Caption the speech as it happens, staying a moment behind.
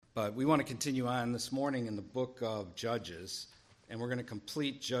But we want to continue on this morning in the book of Judges, and we're going to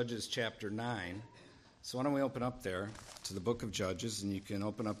complete Judges chapter 9. So why don't we open up there to the book of Judges, and you can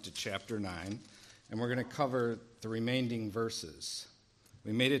open up to chapter 9, and we're going to cover the remaining verses.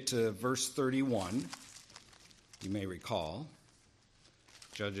 We made it to verse 31, you may recall,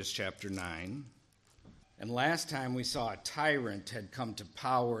 Judges chapter 9. And last time we saw a tyrant had come to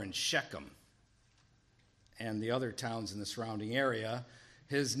power in Shechem and the other towns in the surrounding area.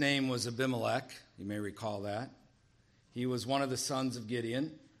 His name was Abimelech, you may recall that. He was one of the sons of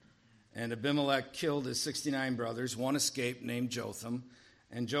Gideon, and Abimelech killed his 69 brothers. One escaped, named Jotham,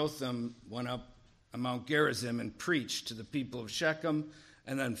 and Jotham went up on Mount Gerizim and preached to the people of Shechem,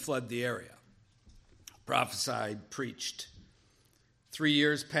 and then fled the area. Prophesied, preached. 3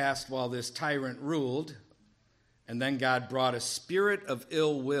 years passed while this tyrant ruled, and then God brought a spirit of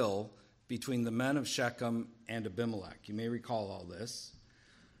ill will between the men of Shechem and Abimelech. You may recall all this.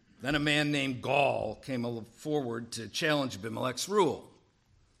 Then a man named Gaul came forward to challenge Abimelech's rule.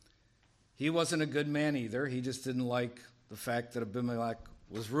 He wasn't a good man either. He just didn't like the fact that Abimelech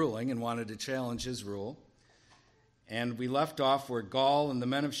was ruling and wanted to challenge his rule. And we left off where Gaul and the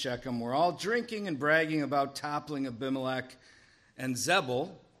men of Shechem were all drinking and bragging about toppling Abimelech. And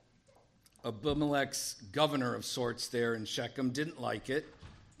Zebul, Abimelech's governor of sorts there in Shechem, didn't like it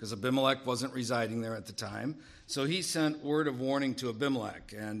because Abimelech wasn't residing there at the time. So he sent word of warning to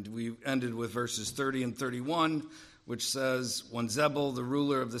Abimelech. And we ended with verses 30 and 31, which says, when Zebul, the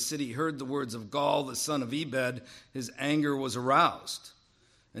ruler of the city, heard the words of Gaul, the son of Ebed, his anger was aroused.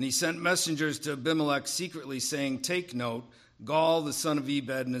 And he sent messengers to Abimelech secretly, saying, take note, Gaul, the son of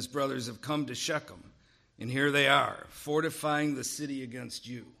Ebed, and his brothers have come to Shechem. And here they are, fortifying the city against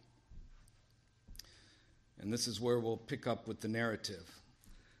you. And this is where we'll pick up with the narrative.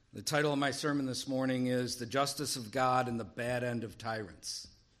 The title of my sermon this morning is The Justice of God and the Bad End of Tyrants.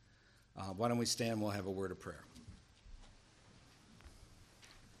 Why don't we stand? We'll have a word of prayer.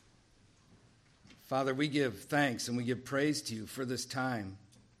 Father, we give thanks and we give praise to you for this time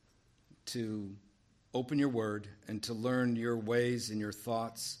to open your word and to learn your ways and your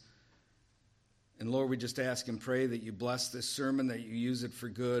thoughts. And Lord, we just ask and pray that you bless this sermon, that you use it for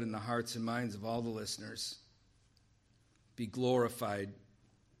good in the hearts and minds of all the listeners. Be glorified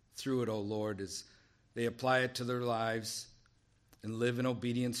through it, O Lord, as they apply it to their lives and live in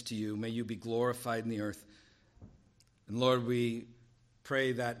obedience to you. May you be glorified in the earth. And Lord, we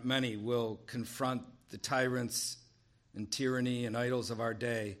pray that many will confront the tyrants and tyranny and idols of our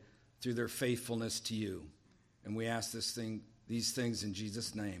day through their faithfulness to you. And we ask these things in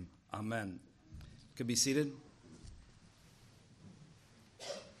Jesus' name. Amen. You can be seated.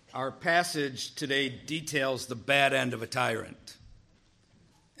 Our passage today details the bad end of a tyrant.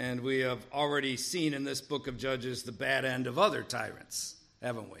 And we have already seen in this book of Judges the bad end of other tyrants,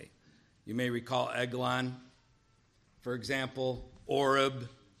 haven't we? You may recall Eglon, for example, Oreb,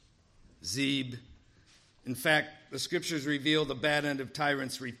 Zeb. In fact, the scriptures reveal the bad end of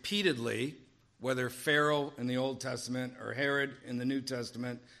tyrants repeatedly, whether Pharaoh in the Old Testament or Herod in the New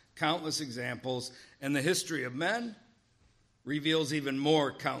Testament, countless examples. And the history of men reveals even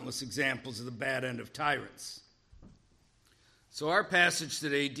more countless examples of the bad end of tyrants. So our passage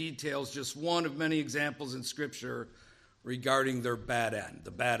today details just one of many examples in Scripture regarding their bad end,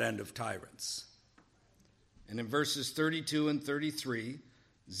 the bad end of tyrants. And in verses 32 and 33,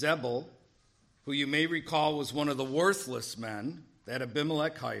 Zebul, who you may recall was one of the worthless men that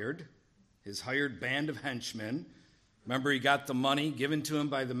Abimelech hired, his hired band of henchmen. Remember, he got the money given to him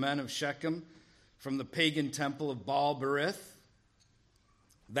by the men of Shechem from the pagan temple of Baal-berith.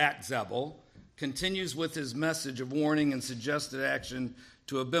 That Zebul continues with his message of warning and suggested action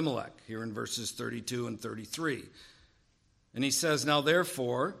to Abimelech here in verses 32 and 33. And he says, now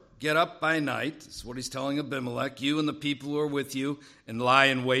therefore, get up by night, this is what he's telling Abimelech, you and the people who are with you, and lie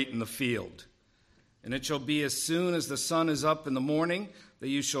in wait in the field. And it shall be as soon as the sun is up in the morning, that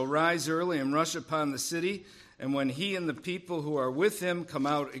you shall rise early and rush upon the city, and when he and the people who are with him come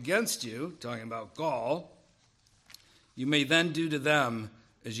out against you, talking about Gaul, you may then do to them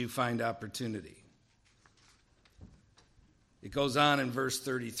as you find opportunity. It goes on in verse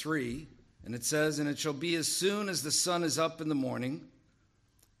 33, and it says, and it shall be as soon as the sun is up in the morning,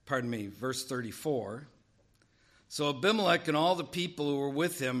 verse 34. So Abimelech and all the people who were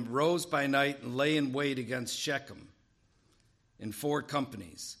with him rose by night and lay in wait against Shechem in 4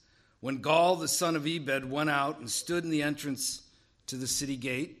 companies. When Gaul, the son of Ebed, went out and stood in the entrance to the city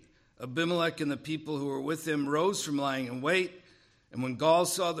gate, Abimelech and the people who were with him rose from lying in wait. And when Gaul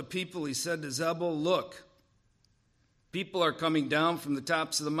saw the people, he said to Zebul, look, people are coming down from the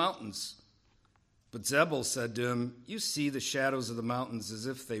tops of the mountains. But Zebul said to him, "You see the shadows of the mountains as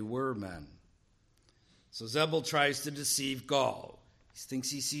if they were men." So Zebul tries to deceive Gaul. He thinks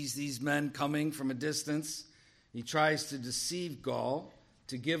he sees these men coming from a distance. He tries to deceive Gaul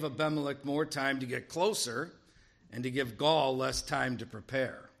to give Abimelech more time to get closer and to give Gaul less time to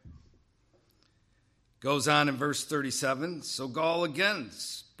prepare. Goes on in verse 37, so Gaul again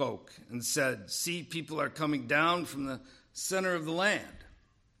spoke and said, "See, people are coming down from the center of the land,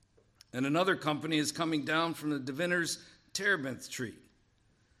 and another company is coming down from the diviner's terebinth tree."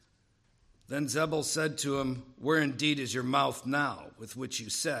 Then Zebul said to him, "Where indeed is your mouth now, with which you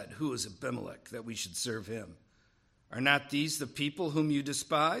said, 'Who is Abimelech, that we should serve him?' Are not these the people whom you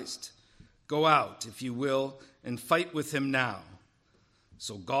despised? Go out, if you will, and fight with him now."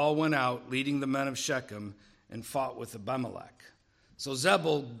 So Gaul went out, leading the men of Shechem, and fought with Abimelech. So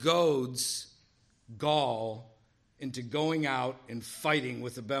Zebul goads Gaul into going out and fighting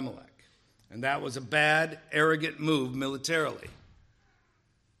with Abimelech. And that was a bad, arrogant move militarily.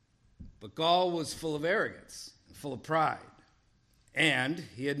 But Gaul was full of arrogance and full of pride. And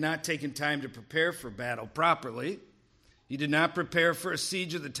he had not taken time to prepare for battle properly. He did not prepare for a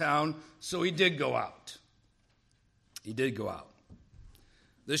siege of the town, so he did go out. He did go out.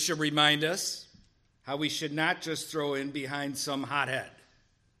 This should remind us how we should not just throw in behind some hothead.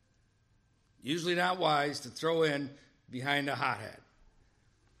 Usually not wise to throw in behind a hothead.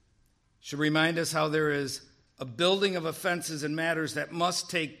 Should remind us how there is a building of offenses and matters that must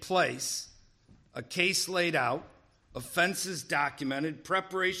take place, a case laid out, offenses documented,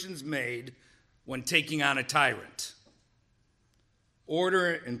 preparations made when taking on a tyrant.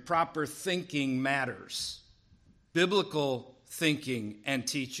 Order and proper thinking matters. Biblical thinking and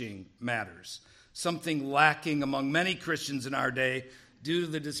teaching matters. Something lacking among many Christians in our day due to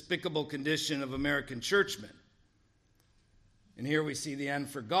the despicable condition of American churchmen. And here we see the end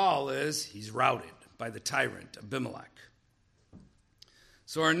for Gaul is he's routed by the tyrant Abimelech.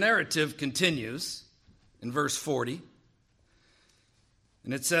 So our narrative continues in verse 40.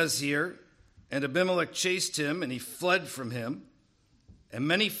 And it says here, "And Abimelech chased him, and he fled from him. And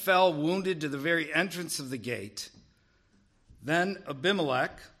many fell wounded to the very entrance of the gate. Then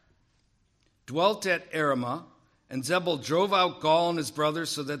Abimelech dwelt at Arumah, and Zebul drove out Gaul and his brothers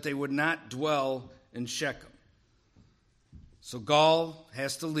so that they would not dwell in Shechem." So Gaul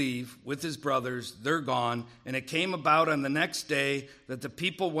has to leave with his brothers. They're gone. And it came about on the next day that the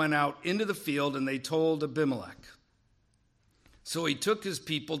people went out into the field, and they told Abimelech. So he took his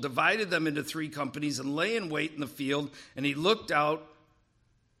people, divided them into 3 companies, and lay in wait in the field. And he looked out,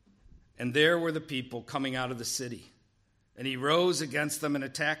 and there were the people coming out of the city. And he rose against them and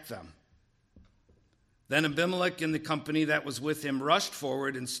attacked them. Then Abimelech and the company that was with him rushed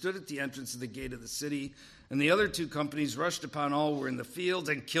forward and stood at the entrance of the gate of the city. And the other 2 companies rushed upon all who were in the field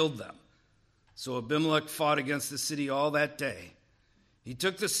and killed them. So Abimelech fought against the city all that day. He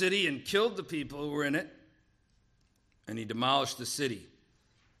took the city and killed the people who were in it. And he demolished the city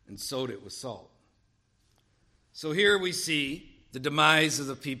and sowed it with salt. So here we see the demise of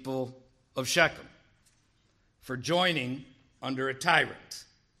the people of Shechem for joining under a tyrant.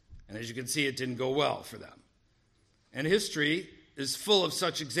 And as you can see, it didn't go well for them. And history is full of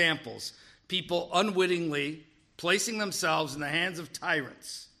such examples. People unwittingly placing themselves in the hands of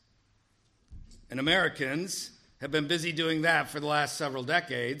tyrants. And Americans have been busy doing that for the last several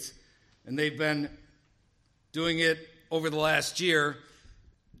decades. And they've been doing it over the last year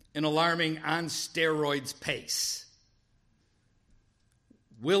in alarming on steroids pace.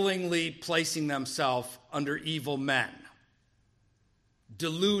 Willingly placing themselves under evil men.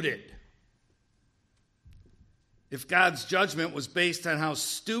 Deluded. If God's judgment was based on how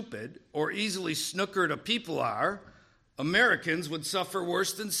stupid or easily snookered a people are, Americans would suffer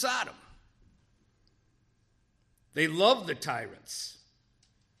worse than Sodom. They love the tyrants,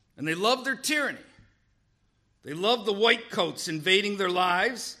 and they love their tyranny. They love the white coats invading their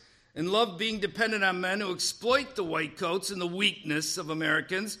lives, and love being dependent on men who exploit the white coats and the weakness of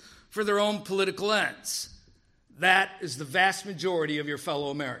Americans for their own political ends. That is the vast majority of your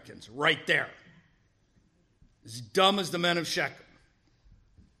fellow Americans, right there. As dumb as the men of Shechem.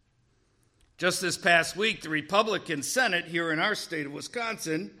 Just this past week, the Republican Senate here in our state of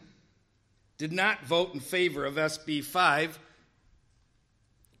Wisconsin did not vote in favor of SB 5.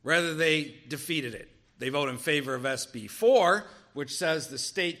 Rather, they defeated it. They voted in favor of SB 4, which says the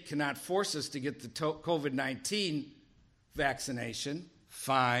state cannot force us to get the COVID-19 vaccination.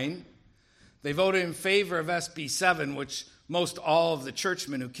 Fine. They voted in favor of SB 7, which most all of the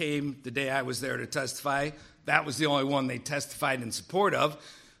churchmen who came the day I was there to testify, that was the only one they testified in support of,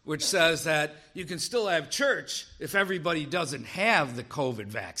 which says that you can still have church if everybody doesn't have the COVID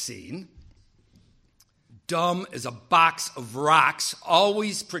vaccine. dumb as a box of rocks,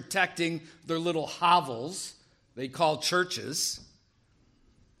 always protecting their little hovels they call churches.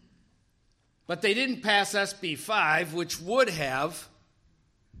 But they didn't pass SB 5, which would have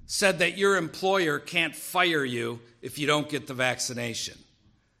said that your employer can't fire you if you don't get the vaccination.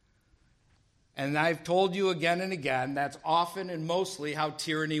 And I've told you again and again, that's often and mostly how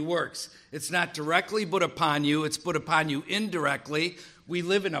tyranny works. It's not directly put upon you, it's put upon you indirectly. We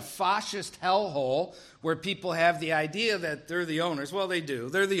live in a fascist hellhole where people have the idea that they're the owners. Well, they do.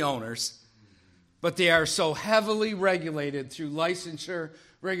 They're the owners. But they are so heavily regulated through licensure,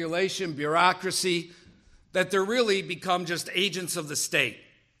 regulation, bureaucracy, that they're really become just agents of the state.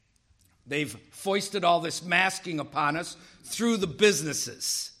 They've foisted all this masking upon us through the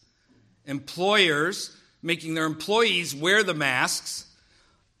businesses. Employers making their employees wear the masks.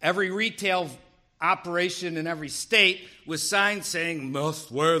 Every retail operation in every state with signs saying,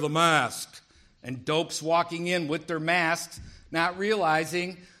 must wear the mask. And dopes walking in with their masks, not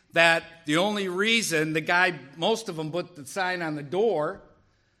realizing that the only reason most of them put the sign on the door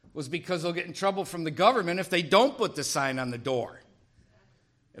was because they'll get in trouble from the government if they don't put the sign on the door.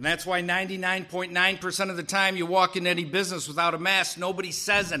 And that's why 99.9% of the time you walk in any business without a mask, nobody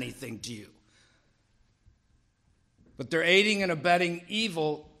says anything to you. But they're aiding and abetting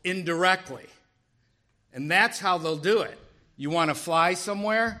evil indirectly. And that's how they'll do it. You want to fly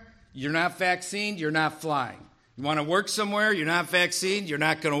somewhere, you're not vaccinated, you're not flying. You want to work somewhere, you're not vaccinated, you're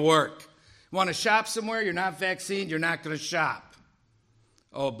not going to work. You want to shop somewhere, you're not vaccinated, you're not going to shop.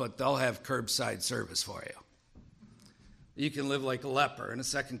 Oh, but they'll have curbside service for you. You can live like a leper and a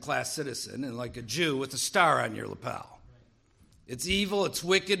second-class citizen and like a Jew with a star on your lapel. It's evil, it's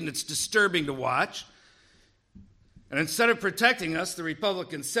wicked, and it's disturbing to watch. And instead of protecting us, the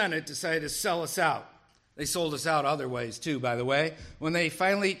Republican Senate decided to sell us out. They sold us out other ways, too, by the way. When they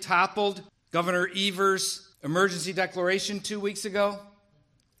finally toppled Governor Evers' emergency declaration 2 weeks ago,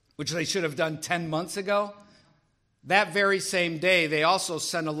 which they should have done 10 months ago, that very same day, they also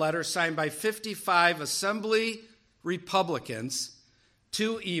sent a letter signed by 55 Assembly Republicans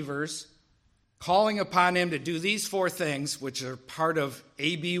to Evers, calling upon him to do these 4 things, which are part of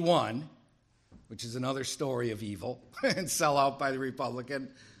AB 1, which is another story of evil, and sell out by the Republican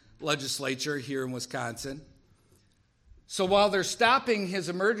legislature here in Wisconsin. So while they're stopping his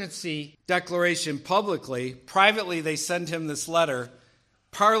emergency declaration publicly, privately they send him this letter,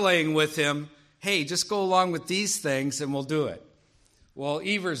 parlaying with him, hey, just go along with these things and we'll do it. Well,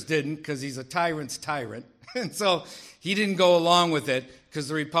 Evers didn't because he's a tyrant's tyrant. And so he didn't go along with it because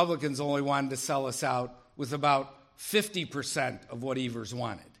the Republicans only wanted to sell us out with about 50% of what Evers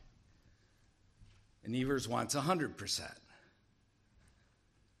wanted. And Evers wants 100%.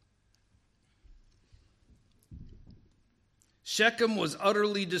 Shechem was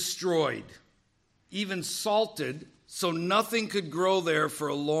utterly destroyed, even salted, so nothing could grow there for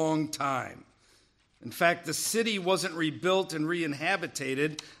a long time. In fact, the city wasn't rebuilt and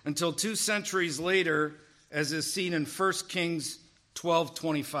re-inhabited until 2 centuries later, as is seen in 1 Kings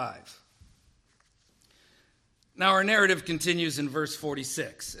 12:25. Now our narrative continues in verse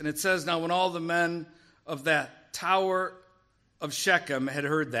 46, and it says, now when all the men of that tower of Shechem had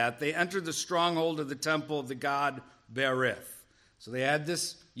heard that, they entered the stronghold of the temple of the god Berith. So they had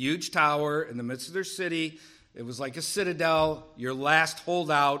this huge tower in the midst of their city. It was like a citadel, your last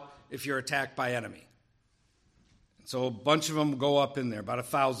holdout if you're attacked by enemy. So a bunch of them go up in there, about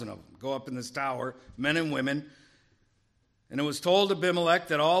 1,000 of them, go up in this tower, men and women. And it was told Abimelech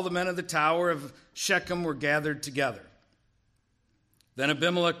that all the men of the tower of Shechem were gathered together. Then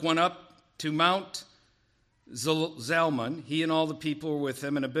Abimelech went up to Mount Zalmon, he and all the people were with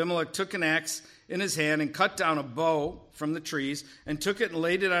him, and Abimelech took an axe in his hand and cut down a bow from the trees and took it and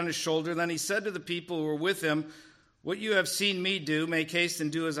laid it on his shoulder. Then he said to the people who were with him, what you have seen me do, make haste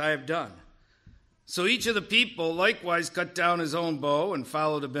and do as I have done. So each of the people likewise cut down his own bow and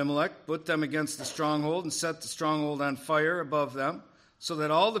followed Abimelech, put them against the stronghold and set the stronghold on fire above them, so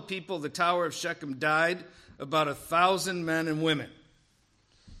that all the people of the tower of Shechem died, about 1,000 men and women,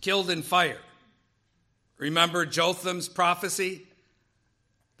 killed in fire. Remember Jotham's prophecy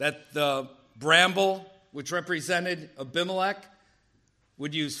that the bramble, which represented Abimelech,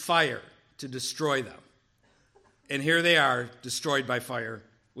 would use fire to destroy them. And here they are, destroyed by fire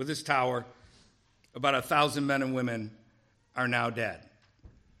with his tower. About 1,000 men and women are now dead.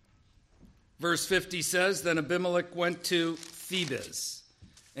 Verse 50 says, then Abimelech went to Thebez,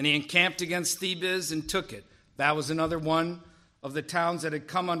 and he encamped against Thebez and took it. That was another one of the towns that had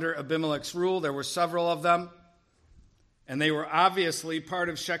come under Abimelech's rule. There were several of them, and they were obviously part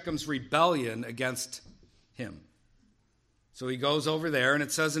of Shechem's rebellion against him. So he goes over there, and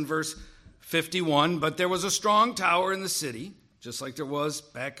it says in verse 51, but there was a strong tower in the city, just like there was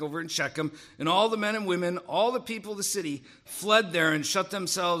back over in Shechem, and all the men and women, all the people of the city fled there and shut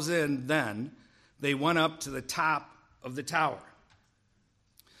themselves in. Then they went up to the top of the tower.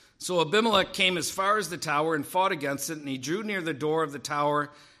 So Abimelech came as far as the tower and fought against it, and he drew near the door of the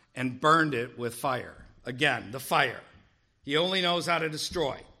tower and burned it with fire. Again, the fire. He only knows how to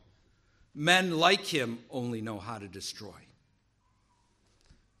destroy. Men like him only know how to destroy.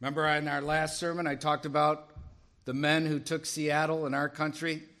 Remember in our last sermon, I talked about the men who took Seattle in our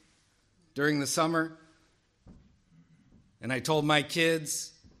country during the summer? And I told my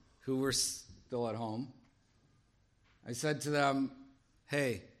kids who were still at home, I said to them,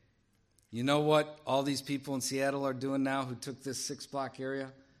 hey, you know what all these people in Seattle are doing now who took this 6-block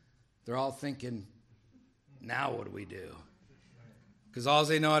area? They're all thinking, now what do we do? Because all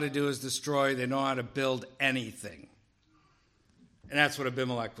they know how to do is destroy. They know how to build anything. And that's what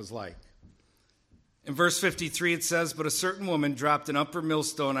Abimelech was like. In verse 53 it says, but a certain woman dropped an upper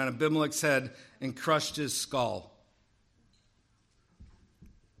millstone on Abimelech's head and crushed his skull.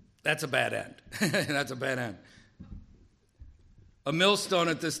 That's a bad end. That's a bad end. A millstone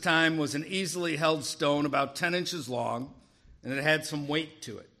at this time was an easily held stone about 10 inches long, and it had some weight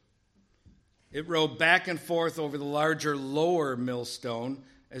to it. It rolled back and forth over the larger lower millstone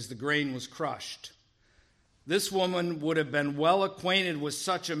as the grain was crushed. This woman would have been well acquainted with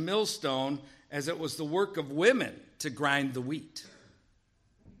such a millstone, as it was the work of women to grind the wheat.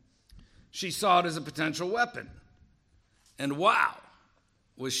 She saw it as a potential weapon. And wow,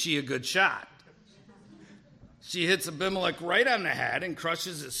 was she a good shot. She hits Abimelech right on the head and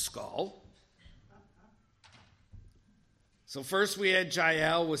crushes his skull. So first we had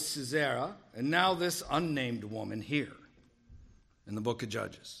Jael with Sisera, and now this unnamed woman here in the book of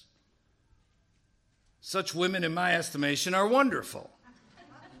Judges. Such women, in my estimation, are wonderful.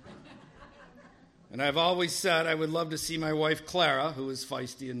 And I've always said I would love to see my wife Clara, who is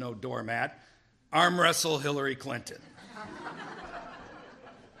feisty and no doormat, arm wrestle Hillary Clinton.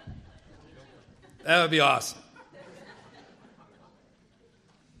 That would be awesome.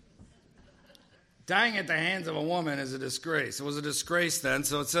 Dying at the hands of a woman is a disgrace. It was a disgrace then,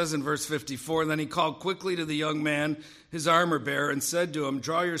 so it says in verse 54, then he called quickly to the young man, his armor bearer, and said to him,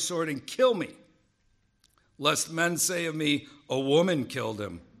 draw your sword and kill me, lest men say of me, a woman killed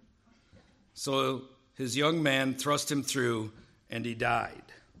him. So his young man thrust him through, and he died.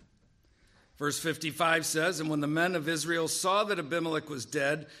 Verse 55 says, and when the men of Israel saw that Abimelech was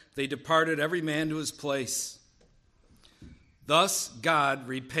dead, they departed every man to his place. Thus God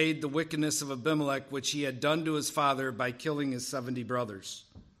repaid the wickedness of Abimelech, which he had done to his father by killing his 70 brothers.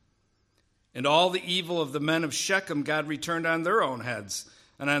 And all the evil of the men of Shechem God returned on their own heads,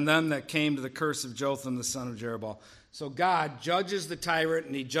 and on them that came to the curse of Jotham the son of Jerubbaal. So God judges the tyrant,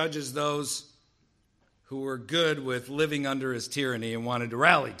 and he judges those who were good with living under his tyranny and wanted to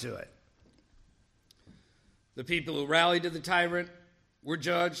rally to it. The people who rallied to the tyrant were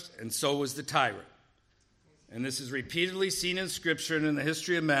judged, and so was the tyrant. And this is repeatedly seen in Scripture and in the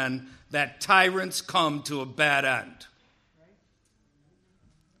history of men, that tyrants come to a bad end.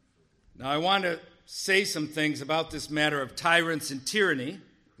 Now, I want to say some things about this matter of tyrants and tyranny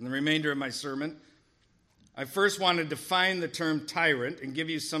in the remainder of my sermon. I first want to define the term tyrant and give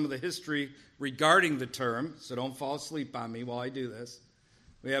you some of the history regarding the term, so don't fall asleep on me while I do this.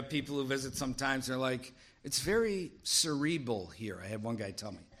 We have people who visit sometimes, and they're like, it's very cerebral here. I had one guy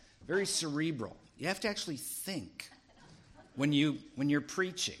tell me, very cerebral. You have to actually think when you're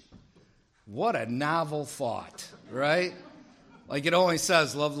preaching. What a novel thought, right? Like it only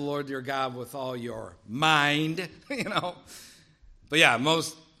says, love the Lord your God with all your mind, But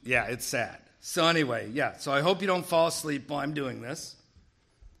it's sad. So anyway, so I hope you don't fall asleep while I'm doing this.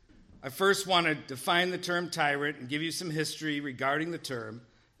 I first want to define the term tyrant and give you some history regarding the term.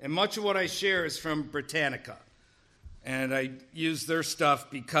 And much of what I share is from Britannica. And I use their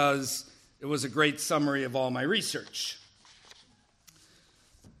stuff because it was a great summary of all my research.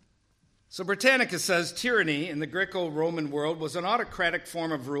 So Britannica says tyranny in the Greco-Roman world was an autocratic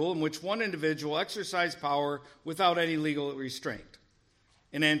form of rule in which one individual exercised power without any legal restraint.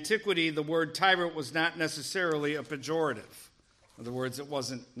 In antiquity, the word tyrant was not necessarily a pejorative. In other words, it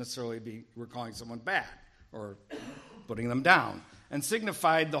wasn't necessarily we're calling someone bad or putting them down, and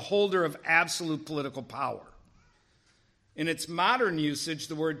signified the holder of absolute political power. In its modern usage,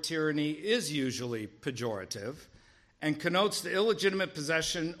 the word tyranny is usually pejorative and connotes the illegitimate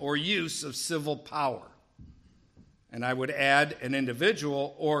possession or use of civil power. And I would add an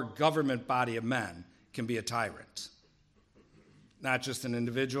individual or government body of men can be a tyrant. Not just an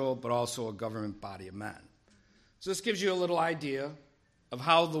individual, but also a government body of men. So this gives you a little idea of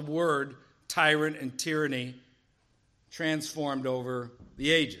how the word tyrant and tyranny transformed over the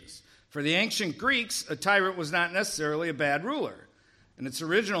ages. For the ancient Greeks, a tyrant was not necessarily a bad ruler. In its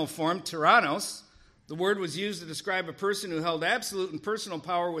original form, tyrannos, the word was used to describe a person who held absolute and personal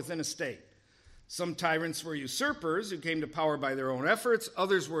power within a state. Some tyrants were usurpers who came to power by their own efforts.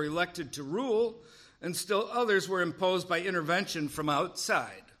 Others were elected to rule, and still others were imposed by intervention from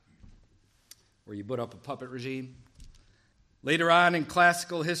outside, where you put up a puppet regime. Later on in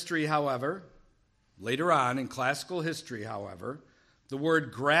classical history, however, the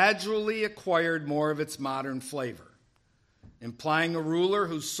word gradually acquired more of its modern flavor, implying a ruler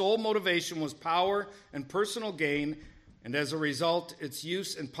whose sole motivation was power and personal gain, and as a result, its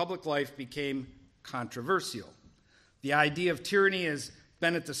use in public life became controversial. The idea of tyranny has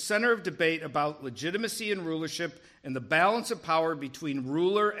been at the center of debate about legitimacy in rulership and the balance of power between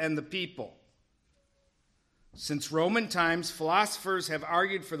ruler and the people. Since Roman times, philosophers have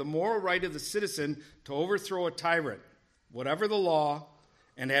argued for the moral right of the citizen to overthrow a tyrant, whatever the law,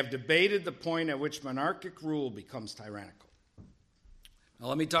 and have debated the point at which monarchic rule becomes tyrannical. Now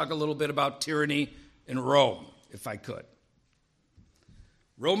let me talk a little bit about tyranny in Rome, if I could.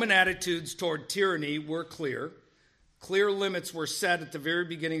 Roman attitudes toward tyranny were clear. Clear limits were set at the very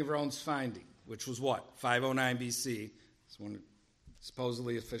beginning of Rome's founding, which was what? 509 BC. That's when it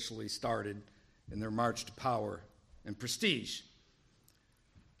supposedly officially started in their march to power and prestige.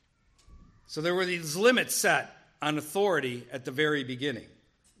 So there were these limits set on authority at the very beginning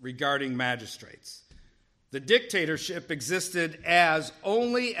regarding magistrates. The dictatorship existed as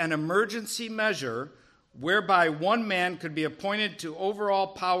only an emergency measure whereby one man could be appointed to overall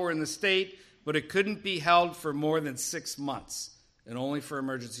power in the state, but it couldn't be held for more than 6 months. And only for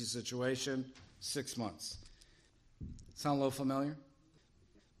emergency situation, 6 months. Sound a little familiar?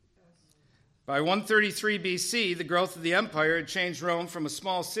 By 133 BC, the growth of the empire had changed Rome from a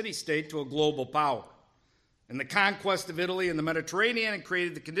small city-state to a global power. And the conquest of Italy and the Mediterranean had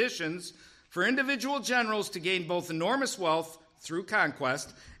created the conditions for individual generals to gain both enormous wealth through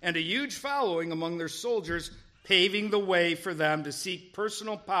conquest and a huge following among their soldiers, paving the way for them to seek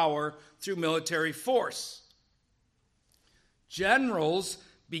personal power through military force. Generals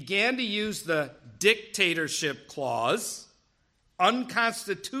began to use the dictatorship clause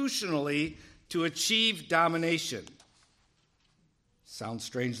unconstitutionally to achieve domination. Sounds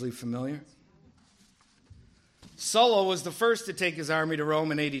strangely familiar? Sulla was the first to take his army to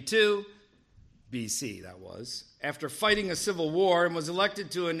Rome in 82 BC, that was, after fighting a civil war, and was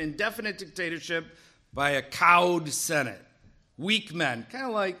elected to an indefinite dictatorship by a cowed Senate. Weak men, kind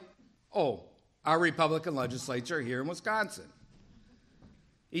of like, our Republican legislature here in Wisconsin.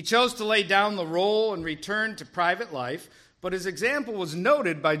 He chose to lay down the role and return to private life, but his example was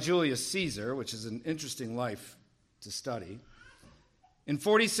noted by Julius Caesar, which is an interesting life to study. In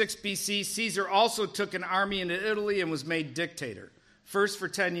 46 BC, Caesar also took an army into Italy and was made dictator, first for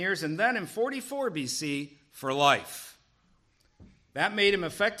 10 years and then in 44 BC for life. That made him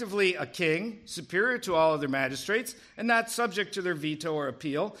effectively a king, superior to all other magistrates, and not subject to their veto or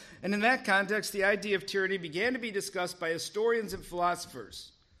appeal. And in that context, the idea of tyranny began to be discussed by historians and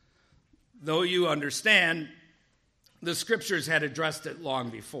philosophers. Though you understand, the scriptures had addressed it long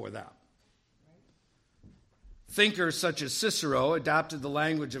before that. Thinkers such as Cicero adopted the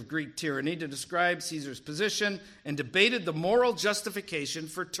language of Greek tyranny to describe Caesar's position and debated the moral justification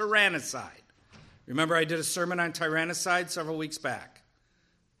for tyrannicide. Remember, I did a sermon on tyrannicide several weeks back.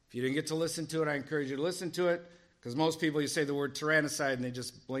 If you didn't get to listen to it, I encourage you to listen to it, because most people, you say the word tyrannicide and they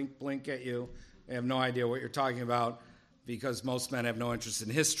just blink at you. They have no idea what you're talking about, because most men have no interest in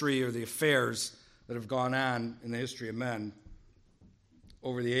history or the affairs that have gone on in the history of men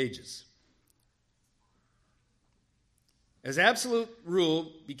over the ages. As absolute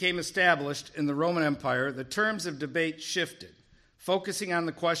rule became established in the Roman Empire, the terms of debate shifted, focusing on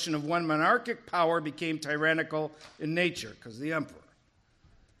the question of when monarchic power became tyrannical in nature, because of the emperor.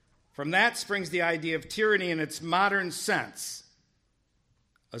 From that springs the idea of tyranny in its modern sense,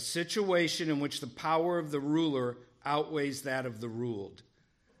 a situation in which the power of the ruler outweighs that of the ruled.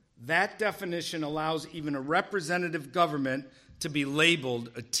 That definition allows even a representative government to be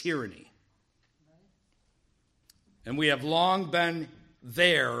labeled a tyranny. And we have long been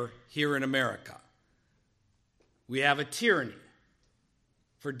there here in America. We have a tyranny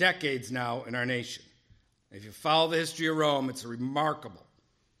for decades now in our nation. If you follow the history of Rome, it's remarkable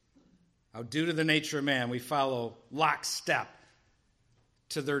how, due to the nature of man, we follow lockstep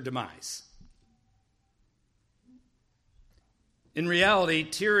to their demise. In reality,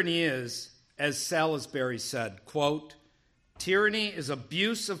 tyranny is, as Salisbury said, quote, "Tyranny is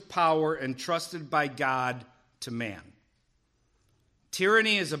abuse of power entrusted by God to man.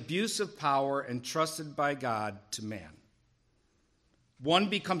 Tyranny is abuse of power entrusted by God to man. One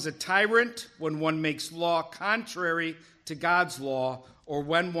becomes a tyrant when one makes law contrary to God's law or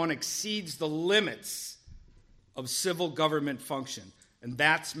when one exceeds the limits of civil government function. And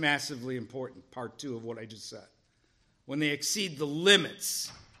that's massively important, part 2 of what I just said. When they exceed the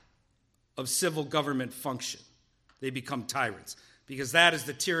limits of civil government function, they become tyrants, because that is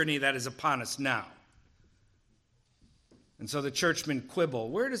the tyranny that is upon us now. And so the churchmen quibble.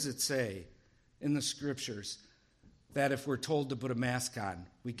 Where does it say in the scriptures that if we're told to put a mask on,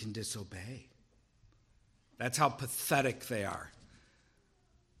 we can disobey? That's how pathetic they are.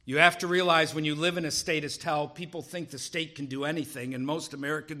 You have to realize when you live in a statist hell, people think the state can do anything, and most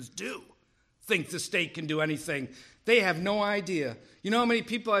Americans do think the state can do anything. They have no idea. You know how many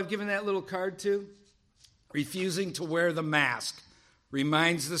people I've given that little card to? Refusing to wear the mask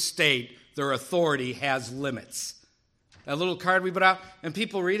reminds the state their authority has limits. That little card we put out, and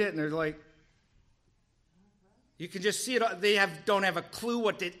people read it, and they're like, you can just see it. They don't have a clue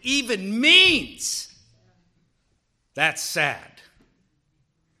what it even means. That's sad.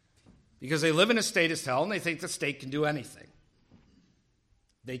 Because they live in a statist hell, and they think the state can do anything.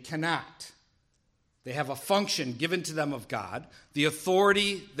 They cannot. They have a function given to them of God. The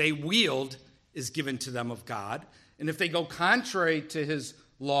authority they wield is given to them of God. And if they go contrary to his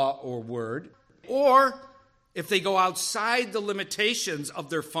law or word, or if they go outside the limitations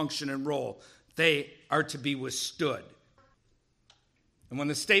of their function and role, they are to be withstood. And when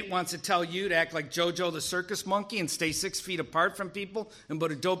the state wants to tell you to act like JoJo the circus monkey and stay 6 feet apart from people and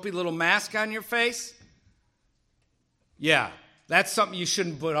put a dopey little mask on your face, yeah, that's something you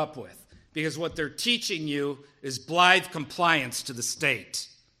shouldn't put up with. Because what they're teaching you is blithe compliance to the state.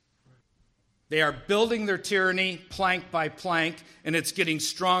 They are building their tyranny plank by plank, and it's getting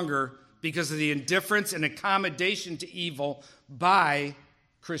stronger because of the indifference and accommodation to evil by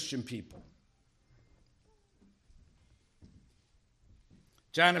Christian people.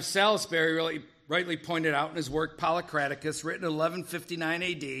 John of Salisbury really rightly pointed out in his work Polycraticus, written in 1159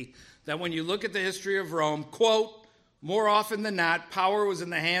 AD, that when you look at the history of Rome, quote, more often than not, power was in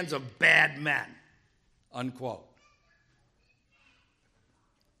the hands of bad men, unquote.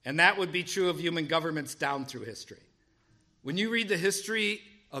 And that would be true of human governments down through history. When you read the history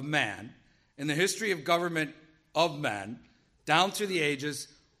of man and the history of government of men down through the ages,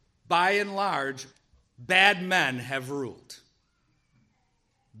 by and large, bad men have ruled.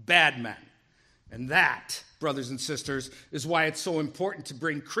 Bad men. And that, brothers and sisters, is why it's so important to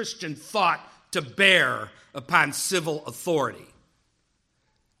bring Christian thought to bear upon civil authority.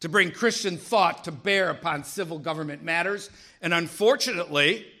 To bring Christian thought to bear upon civil government matters. And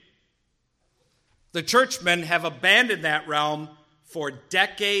unfortunately, the churchmen have abandoned that realm for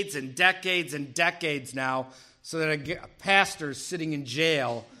decades and decades and decades now, so that a pastor's sitting in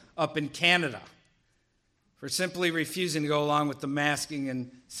jail up in Canada for simply refusing to go along with the masking and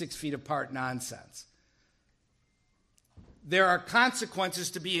 6 feet apart nonsense. There are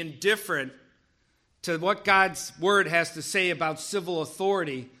consequences to be indifferent to what God's word has to say about civil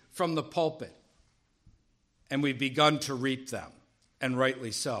authority from the pulpit. And we've begun to reap them, and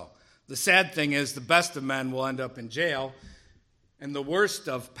rightly so. The sad thing is the best of men will end up in jail, and the worst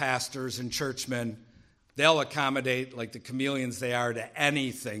of pastors and churchmen, they'll accommodate like the chameleons they are to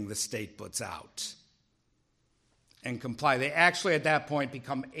anything the state puts out and comply. They actually at that point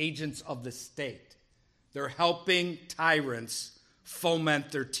become agents of the state. They're helping tyrants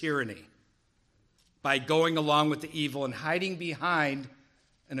foment their tyranny by going along with the evil and hiding behind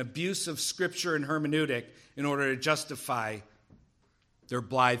an abuse of scripture and hermeneutic in order to justify their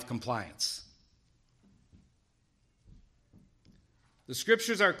blithe compliance. The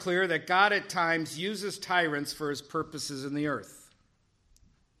scriptures are clear that God at times uses tyrants for his purposes in the earth.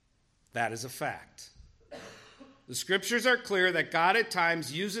 That is a fact. The scriptures are clear that God at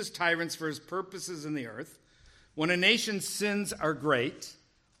times uses tyrants for his purposes in the earth. When a nation's sins are great,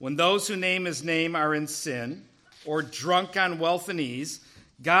 when those who name his name are in sin or drunk on wealth and ease,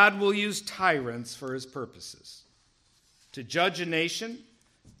 God will use tyrants for his purposes. To judge a nation,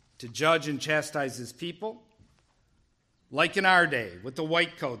 to judge and chastise his people, like in our day, with the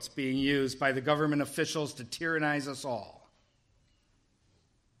white coats being used by the government officials to tyrannize us all.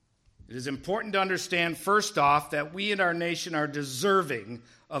 It is important to understand, first off, that we in our nation are deserving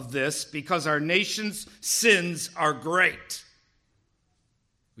of this because our nation's sins are great.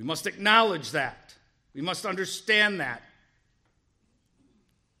 We must acknowledge that. We must understand that.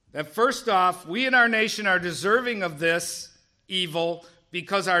 That first off, we in our nation are deserving of this evil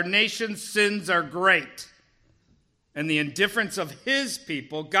because our nation's sins are great. And the indifference of his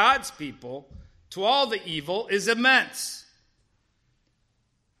people, God's people, to all the evil is immense.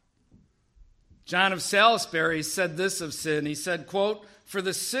 John of Salisbury said this of sin. He said, quote, "For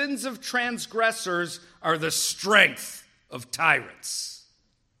the sins of transgressors are the strength of tyrants,"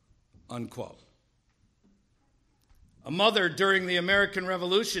 unquote. A mother during the American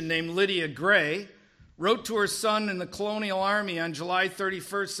Revolution named Lydia Gray wrote to her son in the colonial army on July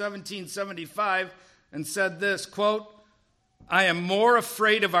 31st, 1775, and said this, quote, "I am more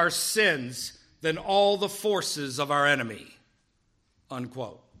afraid of our sins than all the forces of our enemy,"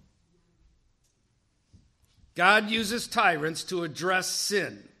 unquote. God uses tyrants to address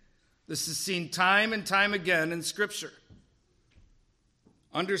sin. This is seen time and time again in Scripture.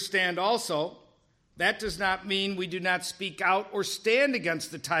 Understand also, that does not mean we do not speak out or stand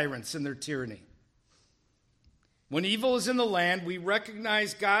against the tyrants and their tyranny. When evil is in the land, we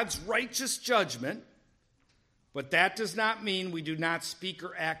recognize God's righteous judgment, but that does not mean we do not speak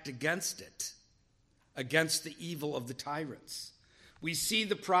or act against it, against the evil of the tyrants. We see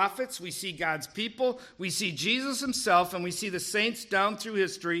the prophets, we see God's people, we see Jesus himself, and we see the saints down through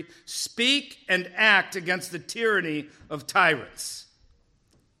history speak and act against the tyranny of tyrants.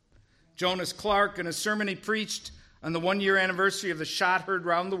 Jonas Clark, in a sermon he preached on the one-year anniversary of the shot heard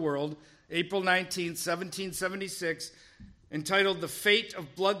round the world, April 19, 1776, entitled "The Fate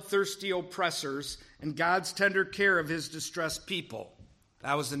of Bloodthirsty Oppressors and God's Tender Care of His Distressed People."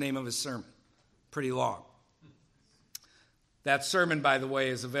 That was the name of his sermon. Pretty long. That sermon, by the way,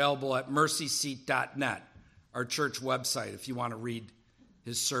 is available at mercyseat.net, our church website, if you want to read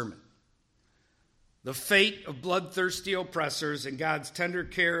his sermon. The fate of bloodthirsty oppressors and God's tender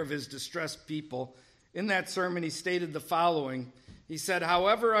care of his distressed people. In that sermon, he stated the following. He said,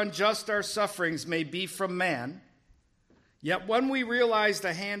 "However unjust our sufferings may be from man, yet when we realize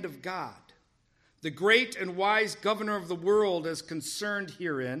the hand of God, the great and wise governor of the world as concerned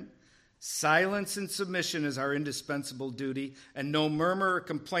herein, silence and submission is our indispensable duty, and no murmur or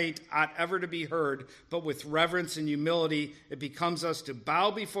complaint ought ever to be heard, but with reverence and humility it becomes us to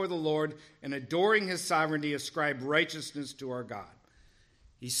bow before the Lord and, adoring his sovereignty, ascribe righteousness to our God."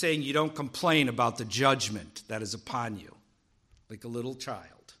 He's saying you don't complain about the judgment that is upon you, like a little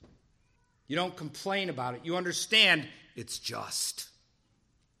child. You don't complain about it. You understand it's just.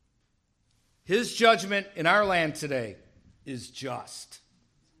 His judgment in our land today is just.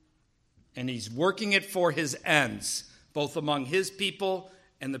 And he's working it for his ends, both among his people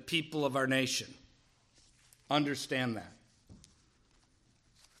and the people of our nation. Understand that.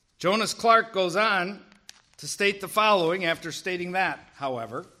 Jonas Clark goes on to state the following after stating that,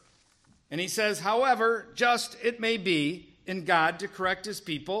 however. And he says, "However just it may be in God to correct his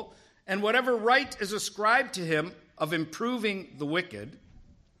people, and whatever right is ascribed to him of improving the wicked."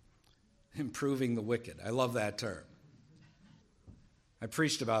 Improving the wicked. I love that term. I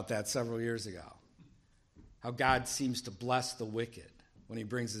preached about that several years ago. How God seems to bless the wicked when he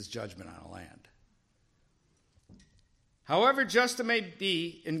brings his judgment on a land. "However just it may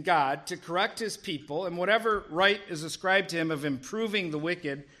be in God to correct his people, and whatever right is ascribed to him of improving the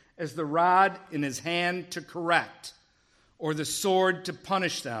wicked as the rod in his hand to correct, or the sword to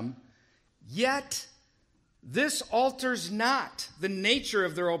punish them, yet this alters not the nature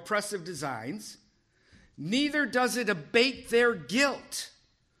of their oppressive designs, neither does it abate their guilt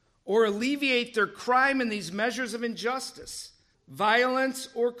or alleviate their crime in these measures of injustice, violence,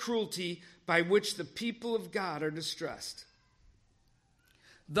 or cruelty by which the people of God are distressed.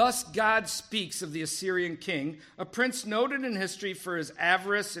 Thus God speaks of the Assyrian king, a prince noted in history for his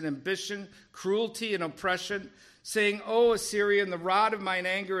avarice and ambition, cruelty and oppression, saying, 'O Assyrian, the rod of mine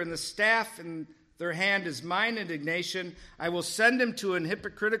anger and the staff in their hand is mine indignation. I will send him to an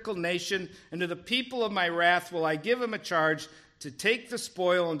hypocritical nation, and to the people of my wrath will I give him a charge to take the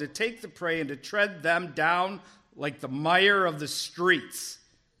spoil and to take the prey and to tread them down like the mire of the streets.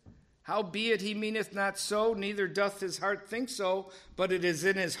 Howbeit he meaneth not so, neither doth his heart think so, but it is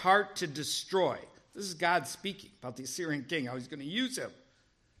in his heart to destroy.'" This is God speaking about the Assyrian king, how he's going to use him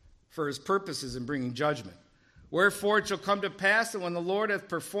for his purposes in bringing judgment. "Wherefore it shall come to pass that when the Lord hath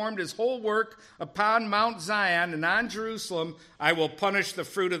performed his whole work upon Mount Zion and on Jerusalem, I will punish the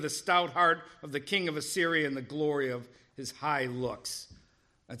fruit of the stout heart of the king of Assyria and the glory of his high looks."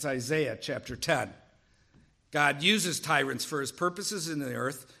 That's Isaiah chapter 10. God uses tyrants for his purposes in the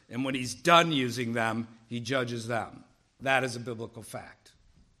earth, and when he's done using them, he judges them. That is a biblical fact.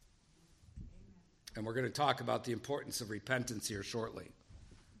 And we're going to talk about the importance of repentance here shortly,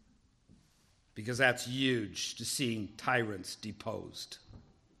 because that's huge to seeing tyrants deposed.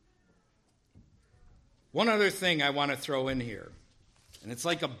 One other thing I want to throw in here, and it's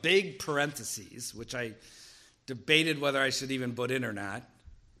like a big parenthesis, which I debated whether I should even put in or not.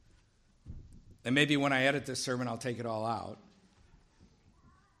 And maybe when I edit this sermon, I'll take it all out.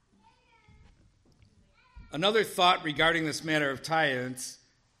 Another thought regarding this matter of tyrants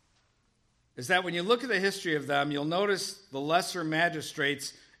is that when you look at the history of them, you'll notice the lesser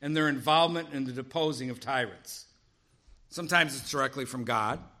magistrates and their involvement in the deposing of tyrants. Sometimes it's directly from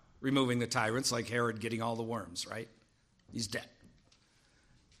God, removing the tyrants, like Herod getting all the worms, right? He's dead.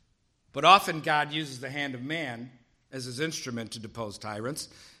 But often God uses the hand of man as his instrument to depose tyrants,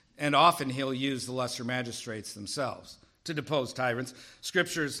 and often he'll use the lesser magistrates themselves to depose tyrants.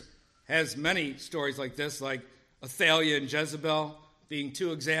 Scriptures has many stories like this, like Athaliah and Jezebel being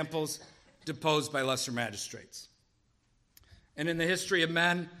two examples deposed by lesser magistrates. And in the history of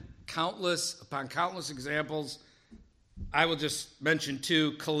men, countless upon countless examples. I will just mention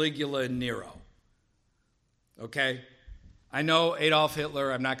two, Caligula and Nero. Okay? I know Adolf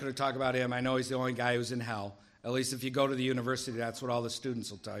Hitler, I'm not going to talk about him. I know he's the only guy who's in hell. At least if you go to the university, that's what all the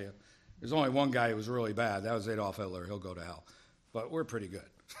students will tell you. There's only one guy who was really bad. That was Adolf Hitler. He'll go to hell. But we're pretty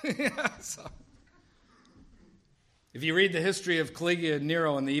good. So, if you read the history of Caligula and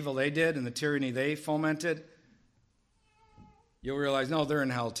Nero and the evil they did and the tyranny they fomented, you'll realize, no, they're in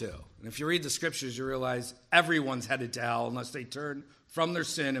hell too. And if you read the scriptures, you realize everyone's headed to hell unless they turn from their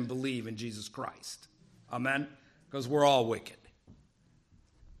sin and believe in Jesus Christ. Amen? Because we're all wicked.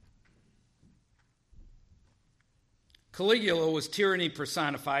 Caligula was tyranny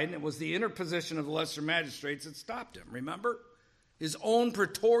personified, and it was the interposition of the lesser magistrates that stopped him. Remember? His own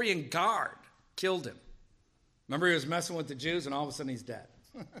Praetorian Guard killed him. Remember, he was messing with the Jews, and all of a sudden he's dead.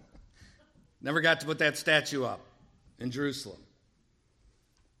 Never got to put that statue up in Jerusalem.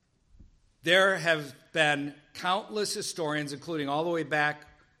 There have been countless historians, including all the way back,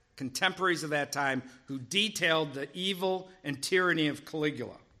 contemporaries of that time, who detailed the evil and tyranny of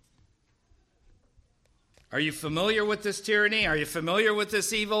Caligula. Are you familiar with this tyranny? Are you familiar with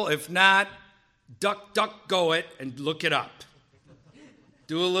this evil? If not, duck, go it and look it up.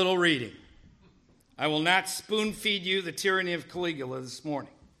 Do a little reading. I will not spoon feed you the tyranny of Caligula this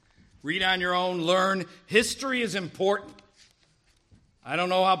morning. Read on your own, learn. History is important. I don't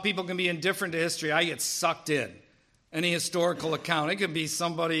know how people can be indifferent to history. I get sucked in. Any historical account. It could be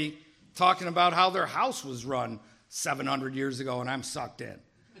somebody talking about how their house was run 700 years ago, and I'm sucked in.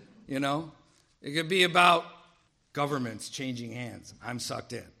 You know? It could be about governments changing hands. I'm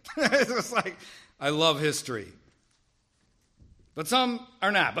sucked in. It's like, I love history. But some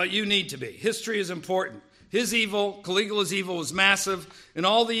are not, but you need to be. History is important. His evil, Caligula's evil, was massive, and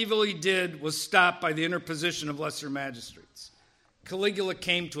all the evil he did was stopped by the interposition of lesser magistrates. Caligula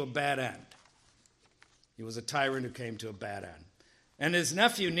came to a bad end. He was a tyrant who came to a bad end. And his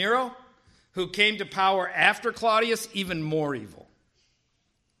nephew Nero, who came to power after Claudius, even more evil.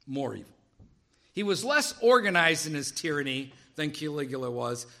 More evil. He was less organized in his tyranny than Caligula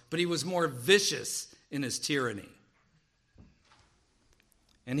was, but he was more vicious in his tyranny.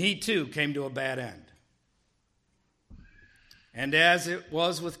 And he too came to a bad end. And as it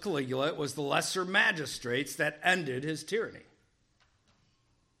was with Caligula, it was the lesser magistrates that ended his tyranny.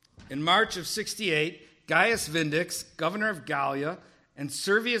 In March of 68, Gaius Vindex, governor of Gallia, and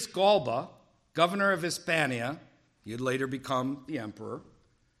Servius Galba, governor of Hispania, he would later become the emperor,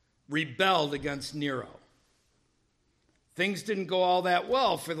 rebelled against Nero. Things didn't go all that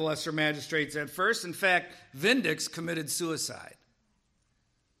well for the lesser magistrates at first. In fact, Vindex committed suicide.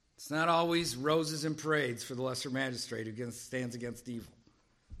 It's not always roses and parades for the lesser magistrate who stands against evil.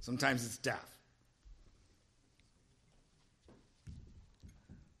 Sometimes it's death.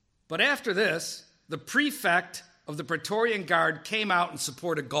 But after this, the prefect of the Praetorian Guard came out in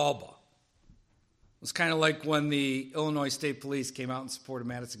support of Galba. It was kind of like when the Illinois State Police came out in support of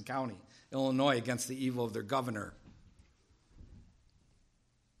Madison County, Illinois, against the evil of their governor.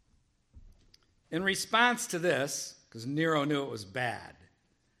 In response to this, because Nero knew it was bad,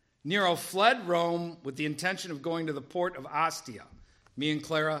 Nero fled Rome with the intention of going to the port of Ostia. Me and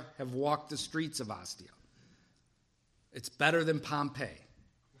Clara have walked the streets of Ostia. It's better than Pompeii.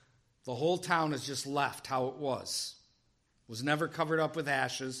 The whole town is just left how it was. It was never covered up with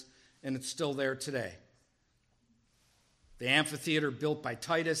ashes, and it's still there today. The amphitheater built by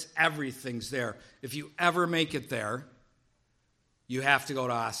Titus, everything's there. If you ever make it there, you have to go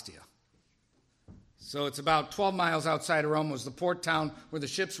to Ostia. So it's about 12 miles outside of Rome was the port town where the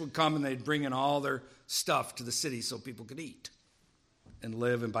ships would come and they'd bring in all their stuff to the city so people could eat and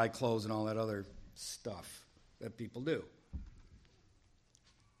live and buy clothes and all that other stuff that people do.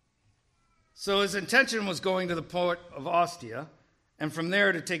 So his intention was going to the port of Ostia and from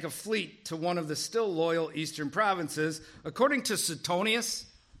there to take a fleet to one of the still loyal eastern provinces. According to Suetonius,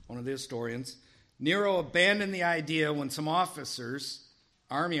 one of the historians, Nero abandoned the idea when some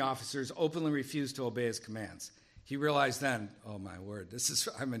army officers, openly refused to obey his commands. He realized then, oh my word,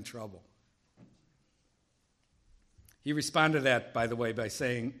 I'm in trouble. He responded to that, by the way, by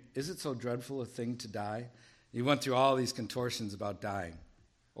saying, "Is it so dreadful a thing to die?" He went through all these contortions about dying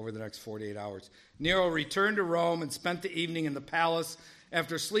over the next 48 hours. Nero returned to Rome and spent the evening in the palace.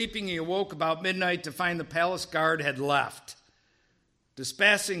 After sleeping, he awoke about midnight to find the palace guard had left.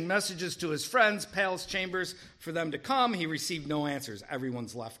 Dispatching messages to his friends, palace chambers, for them to come, he received no answers.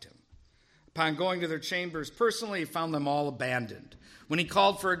 Everyone's left him. Upon going to their chambers personally, he found them all abandoned. When he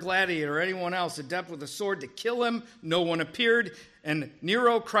called for a gladiator or anyone else adept with a sword to kill him, no one appeared, and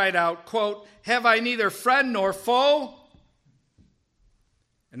Nero cried out, quote, "Have I neither friend nor foe?"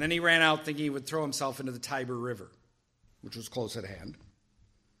 And then he ran out thinking he would throw himself into the Tiber River, which was close at hand.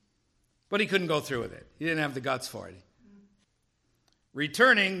 But he couldn't go through with it. He didn't have the guts for it.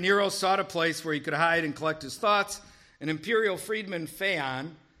 Returning, Nero sought a place where he could hide and collect his thoughts. An imperial freedman,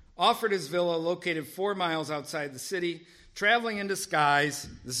 Phaon, offered his villa located 4 miles outside the city. Traveling in disguise,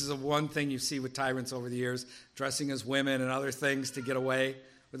 this is one thing you see with tyrants over the years, dressing as women and other things to get away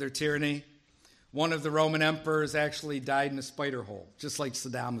with their tyranny. One of the Roman emperors actually died in a spider hole, just like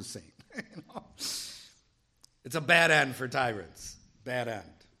Saddam Hussein. It's a bad end for tyrants. Bad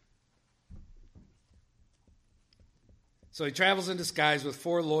end. So he travels in disguise with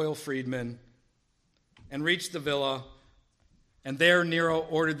 4 loyal freedmen and reached the villa, and there Nero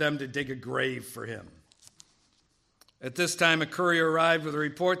ordered them to dig a grave for him. At this time, a courier arrived with a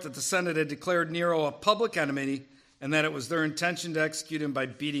report that the Senate had declared Nero a public enemy and that it was their intention to execute him by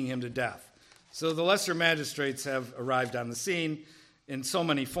beating him to death. So the lesser magistrates have arrived on the scene in so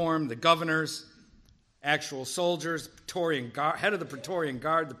many forms: the governors, actual soldiers, head of the Praetorian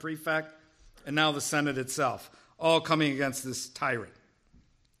Guard, the prefect, and now the Senate itself, all coming against this tyrant.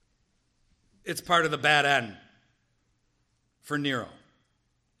 It's part of the bad end for Nero.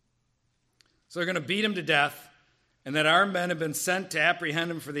 So they're going to beat him to death, and that armed men have been sent to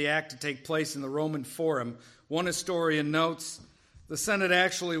apprehend him for the act to take place in the Roman Forum. One historian notes, the Senate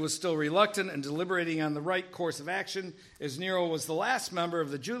actually was still reluctant and deliberating on the right course of action, as Nero was the last member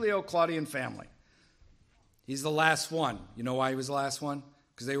of the Julio-Claudian family. He's the last one. You know why he was the last one?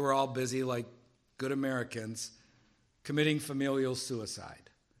 Because they were all busy, like good Americans, committing familial suicide,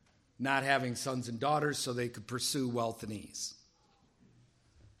 not having sons and daughters so they could pursue wealth and ease.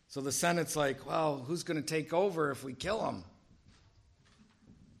 So the Senate's like, well, who's going to take over if we kill him?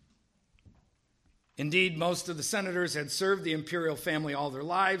 Indeed, most of the senators had served the imperial family all their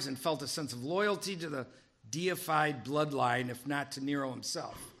lives and felt a sense of loyalty to the deified bloodline, if not to Nero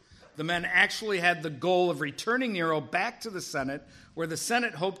himself. The men actually had the goal of returning Nero back to the Senate, where the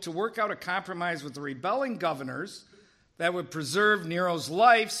Senate hoped to work out a compromise with the rebelling governors that would preserve Nero's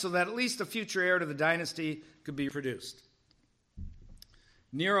life so that at least a future heir to the dynasty could be produced.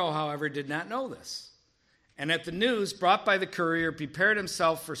 Nero, however, did not know this, and at the news brought by the courier, prepared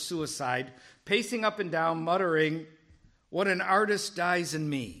himself for suicide, pacing up and down, muttering, "What an artist dies in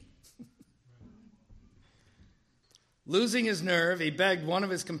me." Losing his nerve, he begged one of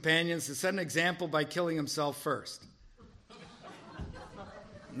his companions to set an example by killing himself first.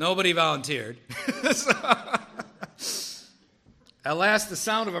 Nobody volunteered. At last, the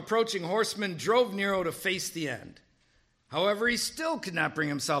sound of approaching horsemen drove Nero to face the end. However, he still could not bring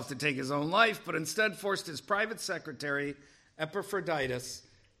himself to take his own life, but instead forced his private secretary, Epaphroditus,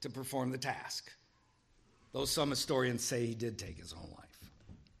 to perform the task, though some historians say he did take his own life.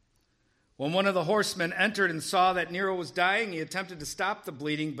 When one of the horsemen entered and saw that Nero was dying, he attempted to stop the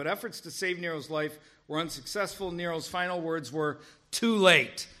bleeding, but efforts to save Nero's life were unsuccessful. Nero's final words were, "Too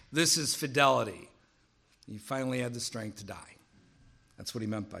late, this is fidelity." He finally had the strength to die. That's what he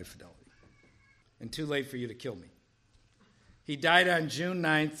meant by fidelity. And too late for you to kill me. He died on June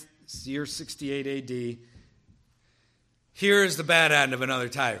 9th, year 68 AD. Here is the bad end of another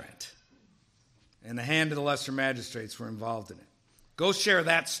tyrant. And the hand of the lesser magistrates were involved in it. Go share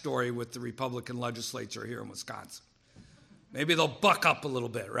that story with the Republican legislature here in Wisconsin. Maybe they'll buck up a little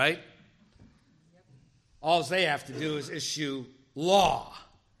bit, right? All they have to do is issue law,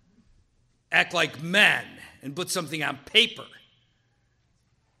 act like men, and put something on paper,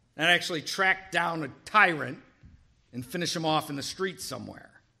 and actually track down a tyrant and finish him off in the streets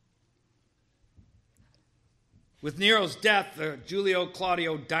somewhere. With Nero's death, the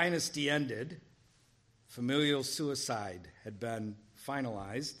Julio-Claudio dynasty ended. Familial suicide had been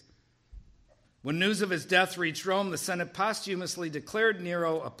finalized. When news of his death reached Rome, the Senate posthumously declared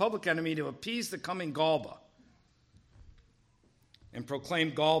Nero a public enemy to appease the coming Galba and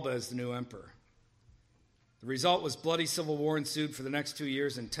proclaimed Galba as the new emperor. The result was bloody civil war ensued for the next 2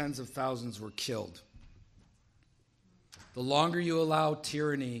 years, and tens of thousands were killed. The longer you allow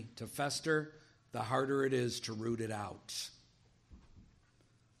tyranny to fester, the harder it is to root it out.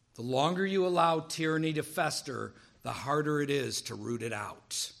 The longer you allow tyranny to fester, the harder it is to root it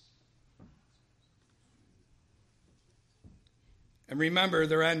out. And remember,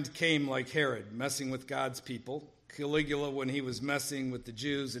 their end came like Herod, messing with God's people, Caligula when he was messing with the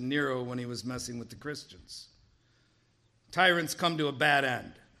Jews, and Nero when he was messing with the Christians. Tyrants come to a bad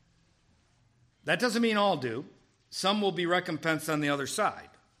end. That doesn't mean all do. Some will be recompensed on the other side.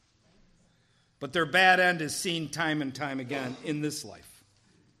 But their bad end is seen time and time again in this life.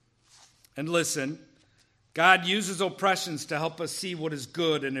 And listen, God uses oppressions to help us see what is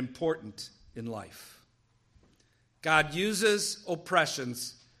good and important in life. God uses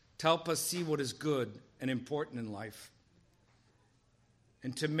oppressions to help us see what is good and important in life,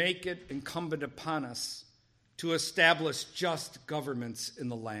 and to make it incumbent upon us to establish just governments in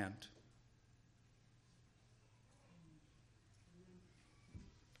the land.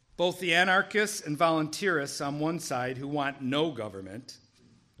 Both the anarchists and volunteerists on one side who want no government,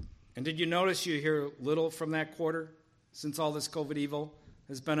 and did you notice you hear little from that quarter since all this COVID evil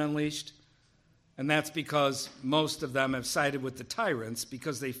has been unleashed? And that's because most of them have sided with the tyrants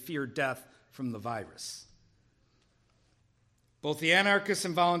because they fear death from the virus. Both the anarchists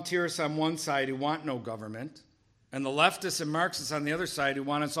and volunteerists on one side who want no government, and the leftists and Marxists on the other side who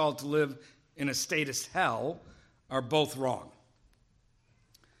want us all to live in a statist hell, are both wrong.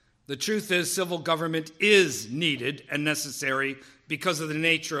 The truth is, civil government is needed and necessary because of the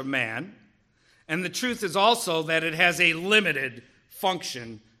nature of man. And the truth is also that it has a limited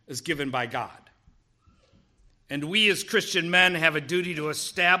function as given by God. And we as Christian men have a duty to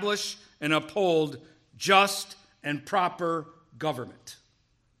establish and uphold just and proper government.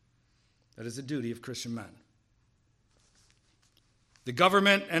 That is a duty of Christian men. The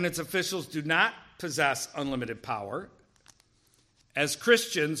government and its officials do not possess unlimited power. As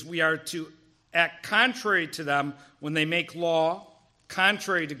Christians, we are to act contrary to them when they make law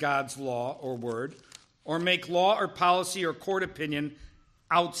contrary to God's law or word, or make law or policy or court opinion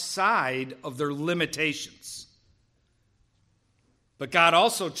outside of their limitations. But God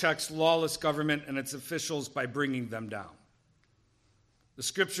also checks lawless government and its officials by bringing them down. The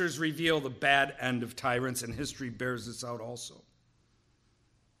scriptures reveal the bad end of tyrants, and history bears this out also.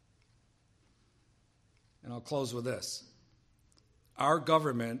 And I'll close with this. Our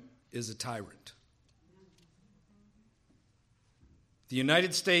government is a tyrant. The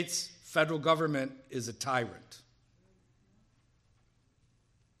United States federal government is a tyrant.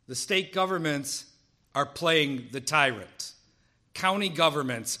 The state governments are playing the tyrant. County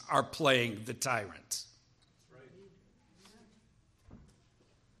governments are playing the tyrant.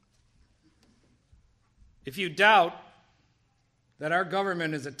 If you doubt that our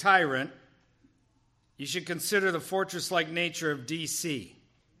government is a tyrant, you should consider the fortress-like nature of D.C.,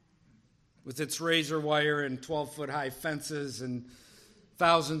 with its razor wire and 12-foot-high fences and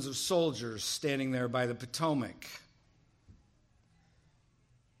thousands of soldiers standing there by the Potomac.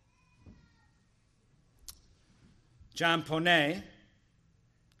 John Ponnet,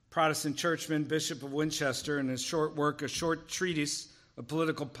 Protestant churchman, Bishop of Winchester, in his short work, A Short Treatise of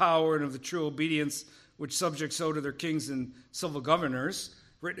Political Power and of the True Obedience which Subjects Owe to Their Kings and Civil Governors,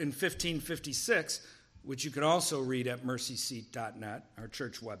 written in 1556, which you can also read at mercyseat.net, our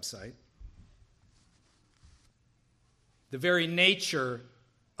church website. The very nature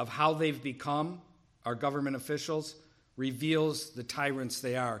of how they've become, our government officials, reveals the tyrants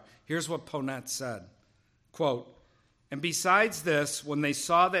they are. Here's what Ponnet said, quote, "And besides this, when they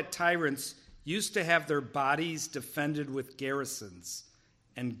saw that tyrants used to have their bodies defended with garrisons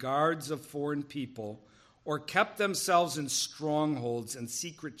and guards of foreign people, or kept themselves in strongholds and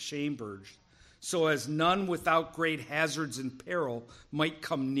secret chambers, so as none without great hazards and peril might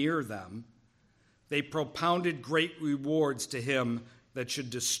come near them, they propounded great rewards to him that should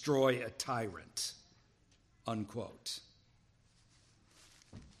destroy a tyrant." Unquote.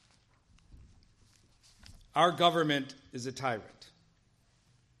 Our government is a tyrant.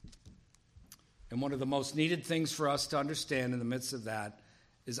 And one of the most needed things for us to understand in the midst of that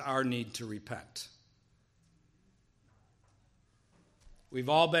is our need to repent. We've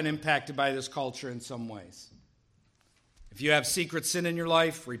all been impacted by this culture in some ways. If you have secret sin in your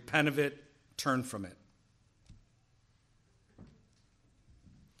life, repent of it, turn from it.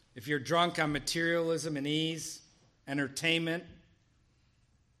 If you're drunk on materialism and ease, entertainment,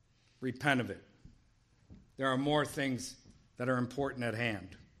 repent of it. There are more things that are important at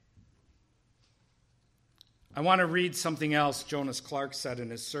hand. I want to read something else Jonas Clark said in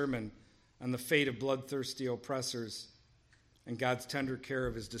his sermon on the fate of bloodthirsty oppressors and God's tender care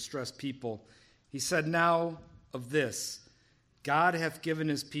of his distressed people. He said, "Now of this, God hath given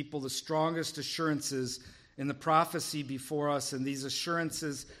his people the strongest assurances in the prophecy before us, and these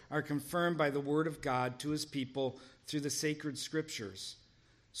assurances are confirmed by the word of God to his people through the sacred scriptures,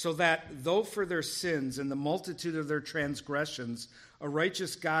 so that though for their sins and the multitude of their transgressions a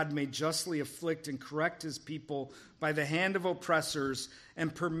righteous God may justly afflict and correct his people by the hand of oppressors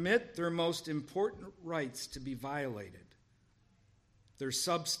and permit their most important rights to be violated, their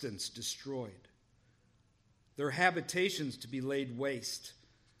substance destroyed, their habitations to be laid waste,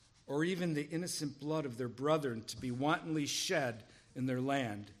 or even the innocent blood of their brethren to be wantonly shed in their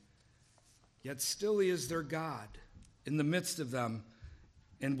land. Yet still he is their God in the midst of them,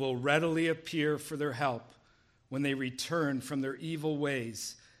 and will readily appear for their help when they return from their evil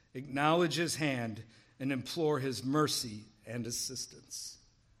ways, acknowledge his hand, and implore his mercy and assistance.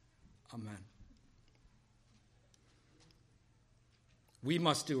 Amen. We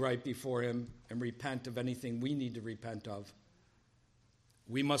must do right before him and repent of anything we need to repent of.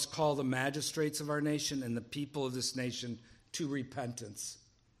 We must call the magistrates of our nation and the people of this nation to repentance.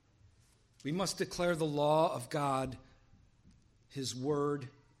 We must declare the law of God, his word,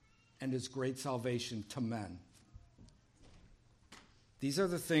 and his great salvation to men. These are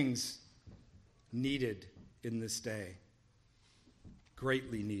the things needed in this day,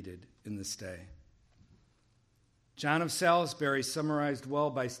 greatly needed in this day. John of Salisbury summarized well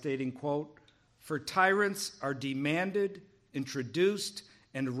by stating, quote, "For tyrants are demanded, introduced,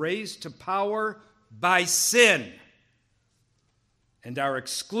 and raised to power by sin, and are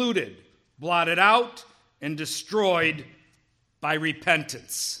excluded, blotted out, and destroyed by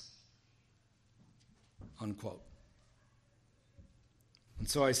repentance." Unquote. And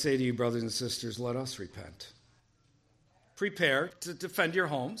so I say to you, brothers and sisters, let us repent. Prepare to defend your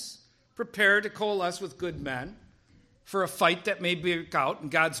homes. Prepare to coalesce with good men for a fight that may break out in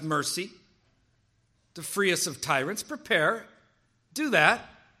God's mercy to free us of tyrants. Prepare. Do that.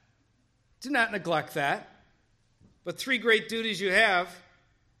 Do not neglect that. But three great duties you have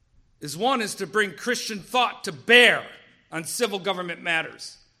is one is to bring Christian thought to bear on civil government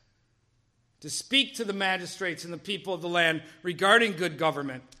matters, to speak to the magistrates and the people of the land regarding good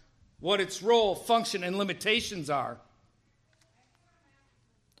government, what its role, function, and limitations are.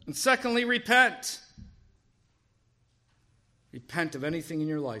 And secondly, repent. Repent of anything in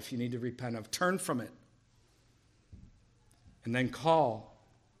your life you need to repent of. Turn from it. And then call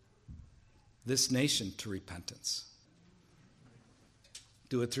this nation to repentance.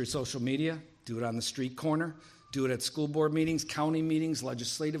 Do it through social media. Do it on the street corner. Do it at school board meetings, county meetings,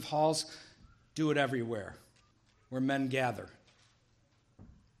 legislative halls. Do it everywhere where men gather.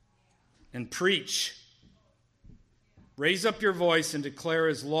 And preach. Raise up your voice and declare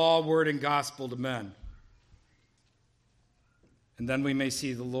his law, word, and gospel to men. And then we may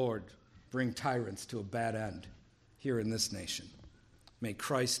see the Lord bring tyrants to a bad end here in this nation. May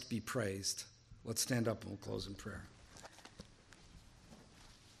Christ be praised. Let's stand up and we'll close in prayer.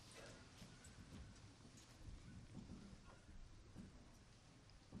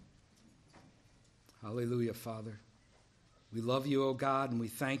 Hallelujah, Father. We love you, O God, and we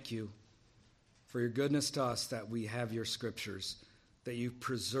thank you for your goodness to us that we have your scriptures, that you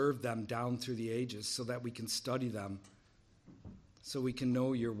preserve them down through the ages so that we can study them, so we can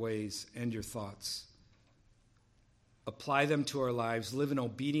know your ways and your thoughts. Apply them to our lives, live in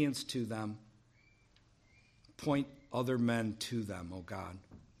obedience to them, point other men to them, O God.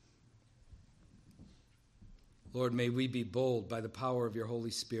 Lord, may we be bold by the power of your Holy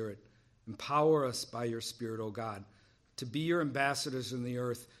Spirit. Empower us by your Spirit, O God, to be your ambassadors in the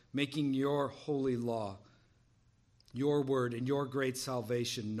earth, making your holy law, your word, and your great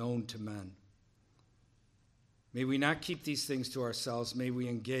salvation known to men. May we not keep these things to ourselves. May we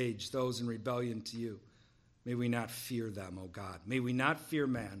engage those in rebellion to you. May we not fear them, O God. May we not fear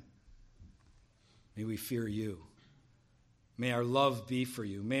man. May we fear you. May our love be for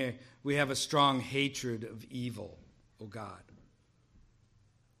you. May we have a strong hatred of evil, O God.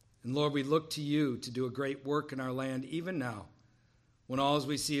 And Lord, we look to you to do a great work in our land even now, when all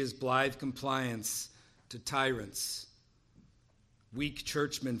we see is blithe compliance to tyrants, weak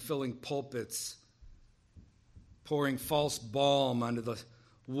churchmen filling pulpits, pouring false balm onto the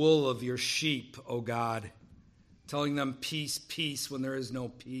wool of your sheep, O God, telling them peace, peace when there is no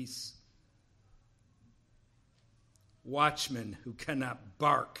peace. Watchmen who cannot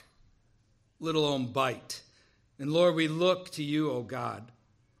bark, let alone bite. And Lord, we look to you, O God,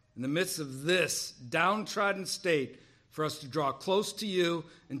 in the midst of this downtrodden state, for us to draw close to you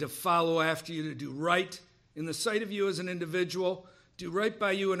and to follow after you, to do right in the sight of you as an individual, do right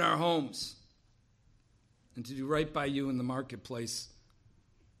by you in our homes, and to do right by you in the marketplace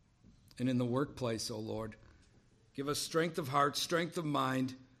and in the workplace, O Lord. Give us strength of heart, strength of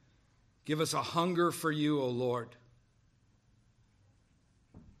mind, Give us a hunger for you, O Lord,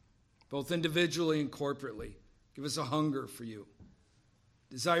 both individually and corporately. Give us a hunger for you,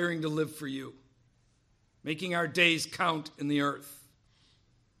 desiring to live for you, making our days count in the earth.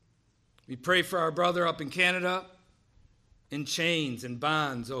 We pray for our brother up in Canada, in chains and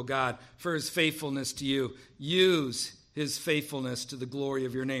bonds, O God, for his faithfulness to you. Use his faithfulness to the glory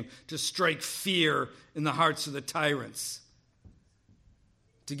of your name, to strike fear in the hearts of the tyrants,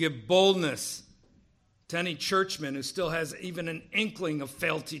 to give boldness to any churchman who still has even an inkling of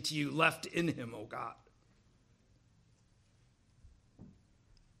fealty to you left in him, O God.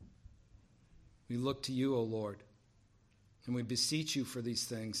 We look to you, O Lord, and we beseech you for these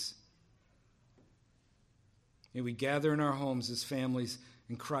things. May we gather in our homes as families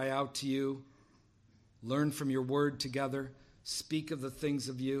and cry out to you, learn from your word together, speak of the things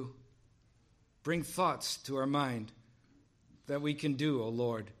of you, bring thoughts to our mind that we can do, O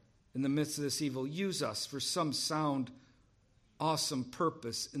Lord, in the midst of this evil. Use us for some sound, awesome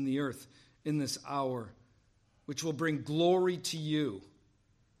purpose in the earth in this hour, which will bring glory to you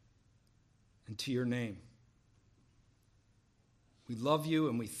and to your name. We love you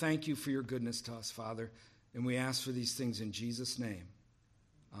and we thank you for your goodness to us, Father, and we ask for these things in Jesus' name.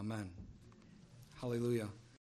 Amen. Hallelujah.